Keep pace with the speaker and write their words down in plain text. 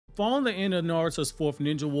following the end of Naruto's 4th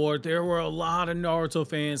Ninja War, there were a lot of Naruto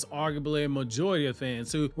fans, arguably a majority of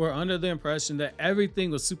fans, who were under the impression that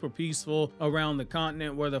everything was super peaceful around the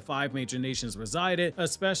continent where the 5 major nations resided,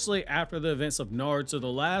 especially after the events of Naruto the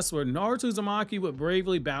Last, where Naruto Uzumaki would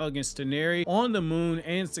bravely battle against tenure on the moon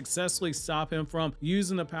and successfully stop him from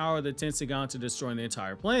using the power of the Tensegan to destroy the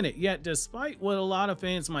entire planet. Yet, despite what a lot of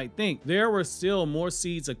fans might think, there were still more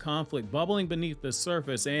seeds of conflict bubbling beneath the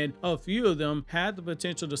surface, and a few of them had the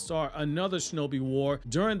potential to start another shinobi war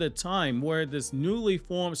during the time where this newly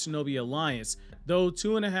formed shinobi alliance, though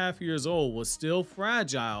 2.5 years old, was still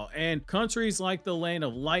fragile, and countries like the Land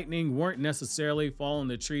of Lightning weren't necessarily following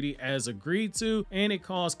the treaty as agreed to, and it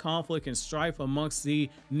caused conflict and strife amongst the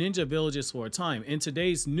ninja villages for a time. In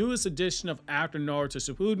today's newest edition of After Naruto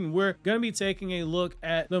Shippuden, we're going to be taking a look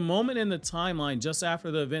at the moment in the timeline just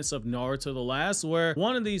after the events of Naruto the Last, where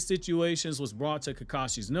one of these situations was brought to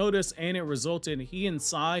Kakashi's notice, and it resulted in he and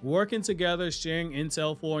Sai working together, sharing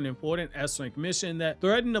intel for an important S-rank mission that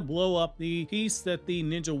threatened to blow up the peace that the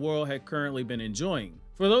ninja world had currently been enjoying.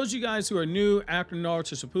 For those of you guys who are new, After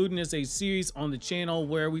Naruto Shippuden is a series on the channel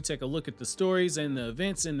where we take a look at the stories and the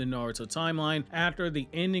events in the Naruto timeline after the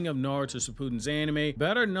ending of Naruto Shippuden's anime,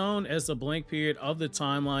 better known as the blank period of the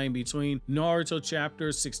timeline between Naruto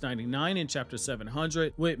chapter 699 and chapter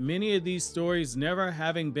 700, with many of these stories never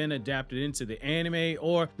having been adapted into the anime,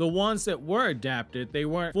 or the ones that were adapted, they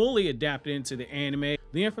weren't fully adapted into the anime.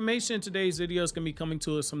 The information in today's video is going to be coming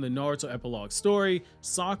to us from the Naruto epilogue story,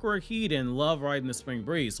 Sakura Hiden Love Riding the Spring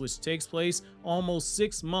Breeze, which takes place almost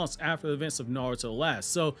 6 months after the events of Naruto the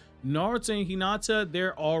Last. So Naruto and Hinata,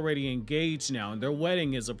 they're already engaged now and their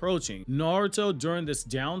wedding is approaching. Naruto during this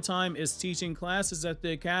downtime is teaching classes at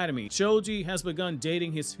the academy. Choji has begun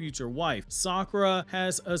dating his future wife. Sakura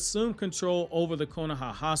has assumed control over the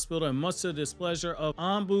Konoha hospital, and much to the displeasure of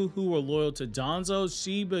Anbu, who were loyal to Danzo,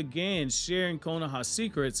 she began sharing Konoha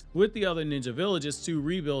secrets with the other ninja villages to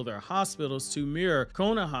rebuild their hospitals to mirror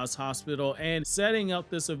Konoha's hospital, and setting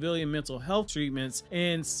up the civilian mental health treatments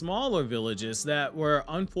in smaller villages that were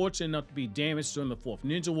unfortunate enough to be damaged during the 4th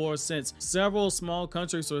Ninja War, since several small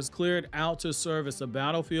countries were cleared out to serve as a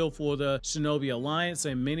battlefield for the Shinobi Alliance,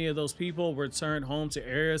 and many of those people returned home to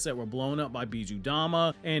areas that were blown up by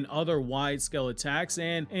Bijudama and other wide-scale attacks,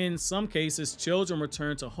 and in some cases children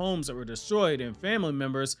returned to homes that were destroyed, and family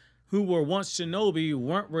members who were once shinobi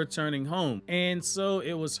weren't returning home. And so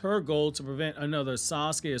it was her goal to prevent another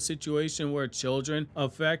Sasuke, a situation where children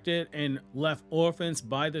affected and left orphans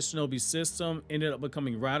by the shinobi system ended up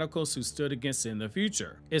becoming radicals who stood against it in the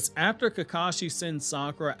future. It's after Kakashi sends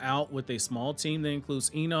Sakura out with a small team that includes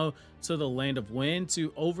Ino to the Land of Wind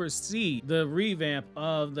to oversee the revamp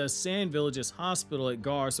of the Sand Village's hospital at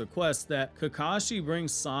Gaara's request that Kakashi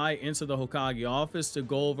brings Sai into the Hokage office to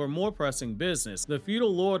go over more pressing business. The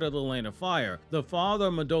feudal lord of the Land of Fire, the father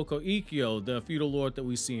of Madoka Ikkyo, the feudal lord that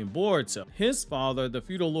we see in Boruto. His father, the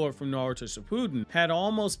feudal lord from Naruto Shippuden, had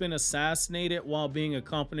almost been assassinated while being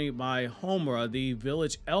accompanied by Homura, the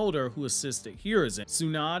village elder who assisted Hiruzen,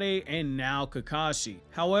 Tsunade, and now Kakashi.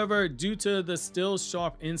 However, due to the still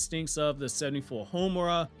sharp instincts of the 74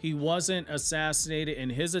 Homura, he wasn't assassinated in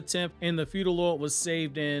his attempt, and the feudal lord was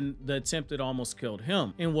saved in the attempt that almost killed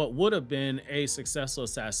him in what would have been a successful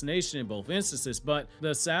assassination in both instances. But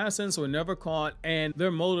the assassins were never caught and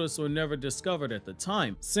their motives were never discovered at the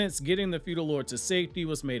time, since getting the feudal lord to safety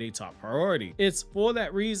was made a top priority. It's for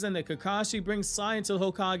that reason that Kakashi brings Sai into the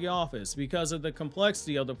Hokage office, because of the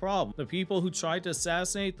complexity of the problem. The people who tried to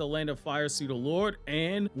assassinate the Land of Fire's feudal lord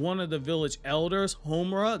and one of the village elders,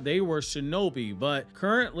 Homura, they were shinobi, but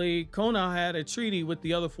currently Konoha had a treaty with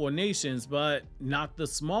the other 4 nations, but not the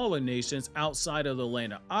smaller nations outside of the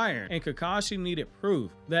Land of Iron, and Kakashi needed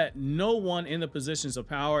proof that no one in the positions of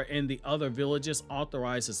power in the other villages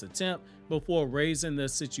authorized this attempt before raising the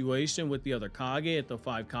situation with the other Kage at the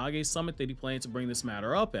 5 Kage summit that he planned to bring this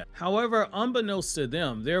matter up at. However, unbeknownst to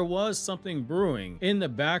them, there was something brewing in the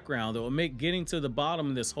background that would make getting to the bottom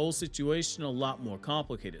of this whole situation a lot more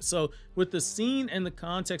complicated. So with the scene and the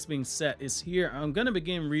context being set is here, I'm going to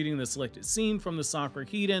begin reading the selected scene from the Sakura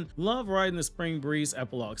Hiden Love Riding the Spring Breeze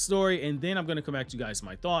epilogue story, and then I'm going to come back to you guys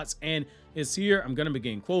my thoughts, and it's here I'm going to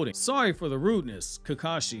begin quoting. "Sorry for the rudeness,"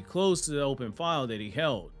 Kakashi closed the open file that he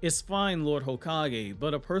held. "It's fine, Lord Hokage,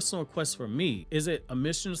 but a personal request from me. Is it a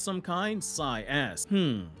mission of some kind?" Sai asked.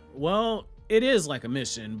 Well, it is like a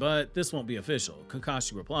mission, but this won't be official,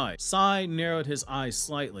 Kakashi replied. Sai narrowed his eyes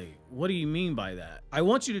slightly. What do you mean by that? I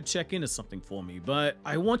want you to check into something for me, but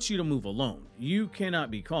I want you to move alone. You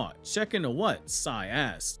cannot be caught. Check into what? Sai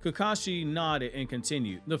asked. Kakashi nodded and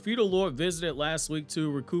continued. The feudal lord visited last week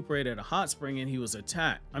to recuperate at a hot spring and he was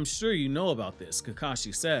attacked. I'm sure you know about this,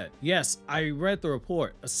 Kakashi said. Yes, I read the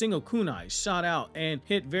report. A single kunai shot out and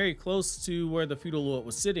hit very close to where the feudal lord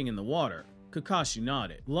was sitting in the water. Kakashi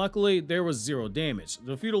nodded. Luckily, there was zero damage.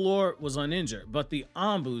 The feudal lord was uninjured, but the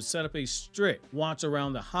Anbu set up a strict watch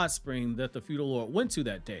around the hot spring that the feudal lord went to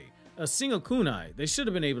that day. A single kunai, they should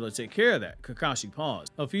have been able to take care of that, Kakashi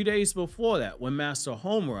paused. A few days before that, when Master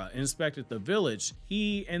Homura inspected the village,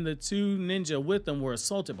 he and the two ninja with him were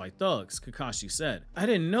assaulted by thugs, Kakashi said. I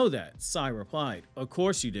didn't know that, Sai replied. Of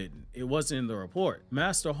course you didn't. It wasn't in the report.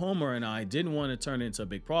 Master Homura and I didn't want to turn it into a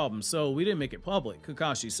big problem, so we didn't make it public,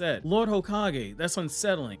 Kakashi said. Lord Hokage, that's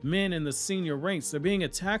unsettling. Men in the senior ranks, they're being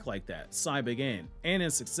attacked like that, Sai began. And in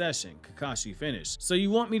succession, Kakashi finished. So you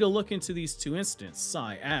want me to look into these two incidents,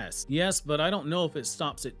 Sai asked. Yes, but I don't know if it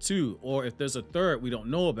stops at two, or if there's a third we don't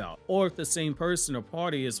know about, or if the same person or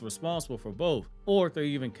party is responsible for both, or if they're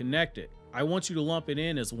even connected. I want you to lump it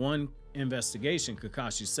in as one investigation,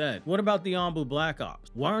 Kakashi said. What about the Anbu Black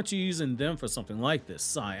Ops? Why aren't you using them for something like this?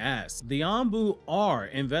 Sai asked. The Anbu are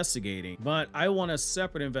investigating, but I want a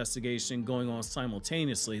separate investigation going on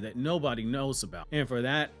simultaneously that nobody knows about. And for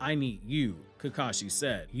that, I need you, Kakashi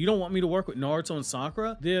said. You don't want me to work with Naruto and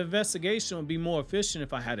Sakura? The investigation would be more efficient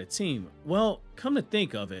if I had a team. Well, come to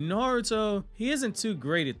think of it, Naruto, he isn't too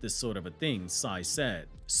great at this sort of a thing, Sai said.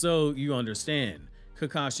 So you understand.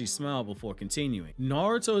 Kakashi smiled before continuing.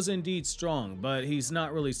 Naruto is indeed strong, but he's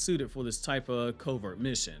not really suited for this type of covert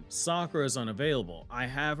mission. Sakura is unavailable. I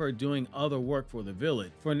have her doing other work for the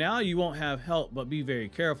village. For now, you won't have help, but be very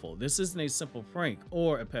careful. This isn't a simple prank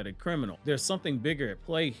or a petty criminal. There's something bigger at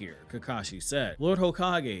play here, Kakashi said. Lord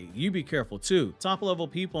Hokage, you be careful too. Top-level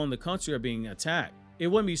people in the country are being attacked. It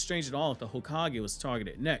wouldn't be strange at all if the Hokage was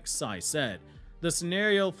targeted next, Sai said. The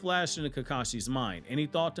scenario flashed into Kakashi's mind, and he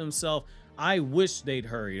thought to himself, I wish they'd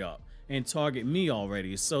hurry up and target me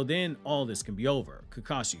already, so then all this can be over,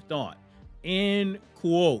 Kakashi thought. End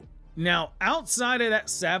quote. Now, outside of that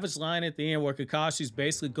savage line at the end where Kakashi's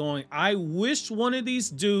basically going, I wish one of these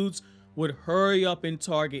dudes would hurry up and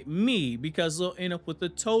target me because they'll end up with a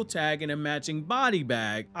toe tag and a matching body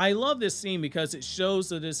bag. I love this scene because it shows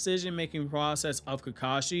the decision-making process of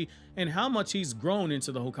Kakashi and how much he's grown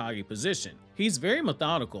into the Hokage position. He's very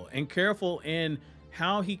methodical and careful in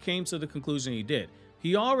how he came to the conclusion he did.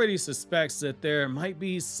 He already suspects that there might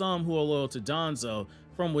be some who are loyal to Danzo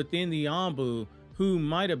from within the Anbu who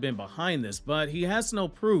might have been behind this, but he has no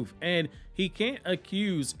proof and he can't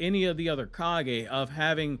accuse any of the other Kage of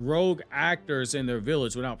having rogue actors in their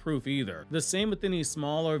village without proof either. The same with any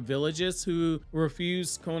smaller villages who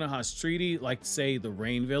refuse Konoha's treaty, like say the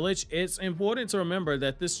Rain Village. It's important to remember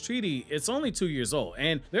that this treaty, it's only 2 years old,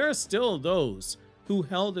 and there are still those who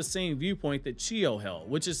held the same viewpoint that Chiyo held,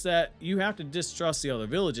 which is that you have to distrust the other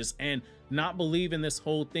villages and not believe in this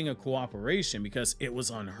whole thing of cooperation because it was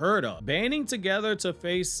unheard of. Banding together to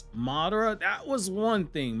face Madara, that was one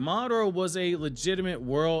thing. Madara was a legitimate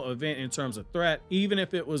world event in terms of threat, even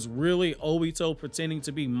if it was really Obito pretending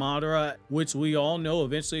to be Madara, which we all know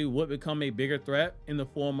eventually would become a bigger threat in the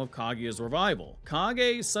form of Kaguya's revival.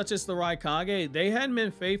 Kage, such as the Raikage, they hadn't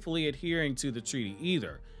been faithfully adhering to the treaty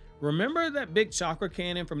either. Remember that big chakra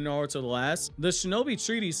cannon from Naruto the Last? The Shinobi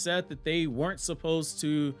Treaty said that they weren't supposed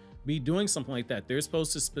to be doing something like that. They're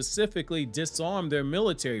supposed to specifically disarm their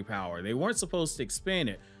military power. They weren't supposed to expand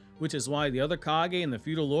it, which is why the other Kage and the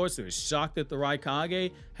feudal lords were shocked that the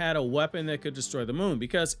Raikage had a weapon that could destroy the moon.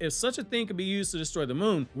 Because if such a thing could be used to destroy the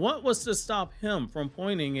moon, what was to stop him from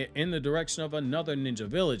pointing it in the direction of another ninja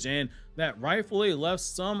village? And that rightfully left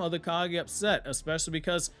some of the Kage upset, especially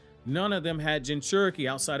because none of them had Jinchuriki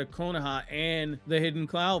outside of Konoha and the Hidden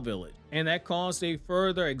Cloud Village. And that caused a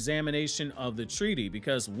further examination of the treaty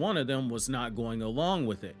because one of them was not going along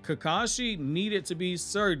with it. Kakashi needed to be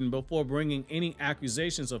certain before bringing any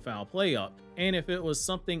accusations of foul play up. And if it was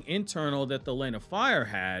something internal that the Land of Fire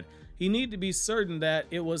had, he needed to be certain that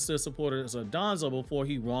it was the supporters of Danzo before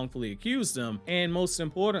he wrongfully accused them. And most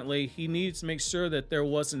importantly, he needed to make sure that there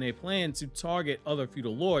wasn't a plan to target other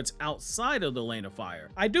feudal lords outside of the Land of Fire.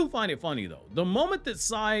 I do find it funny though. The moment that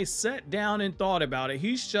Sai sat down and thought about it,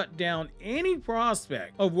 he shut down any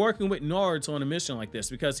prospect of working with Naruto on a mission like this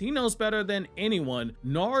because he knows better than anyone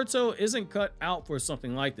Naruto isn't cut out for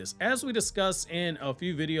something like this. As we discussed in a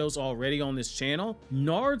few videos already on this channel,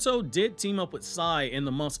 Naruto did team up with Sai in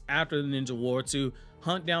the months after the Ninja War to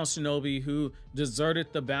hunt down shinobi who deserted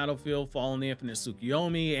the battlefield following the infinite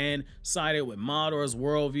Tsukuyomi and sided with Madara's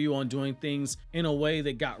worldview on doing things in a way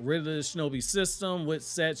that got rid of the shinobi system, with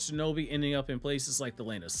said shinobi ending up in places like the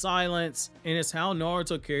Land of Silence. And it's how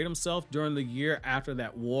Naruto carried himself during the year after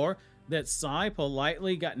that war that Sai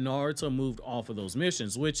politely got Naruto moved off of those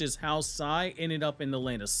missions, which is how Sai ended up in the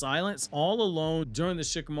Land of Silence all alone during the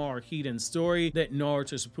Shikamaru Hiden story that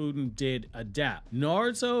Naruto Shippuden did adapt.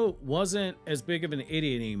 Naruto wasn't as big of an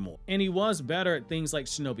idiot anymore, and he was better at things like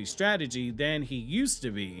shinobi strategy than he used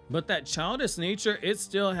to be, but that childish nature, it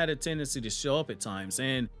still had a tendency to show up at times,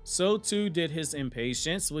 and so too did his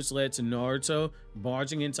impatience, which led to Naruto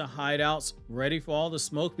barging into hideouts ready for all the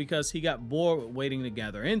smoke because he got bored with waiting to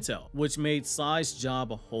gather intel, which made Sai's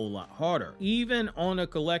job a whole lot harder. Even on a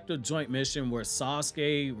collective joint mission where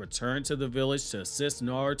Sasuke returned to the village to assist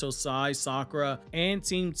Naruto, Sai, Sakura, and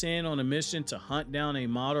Team 10 on a mission to hunt down a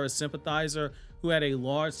Madara sympathizer who had a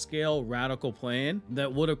large-scale radical plan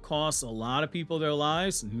that would have cost a lot of people their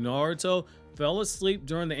lives, Naruto fell asleep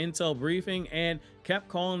during the intel briefing and kept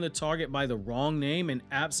calling the target by the wrong name and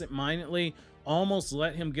absent-mindedly almost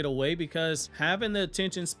let him get away because having the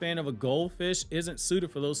attention span of a goldfish isn't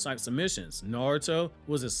suited for those types of missions. Naruto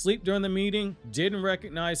was asleep during the meeting, didn't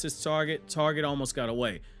recognize his target almost got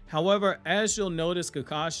away. However, as you'll notice,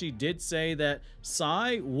 Kakashi did say that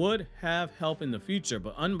Sai would have help in the future,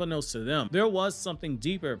 but unbeknownst to them, there was something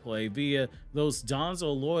deeper at play via those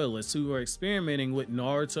Danzo loyalists who were experimenting with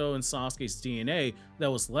Naruto and Sasuke's DNA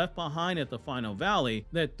that was left behind at the final valley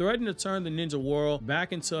that threatened to turn the ninja world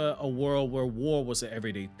back into a world where war was an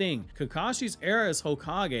everyday thing. Kakashi's era as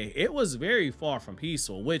Hokage, it was very far from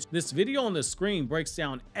peaceful, which this video on the screen breaks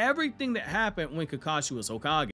down everything that happened when Kakashi was Hokage.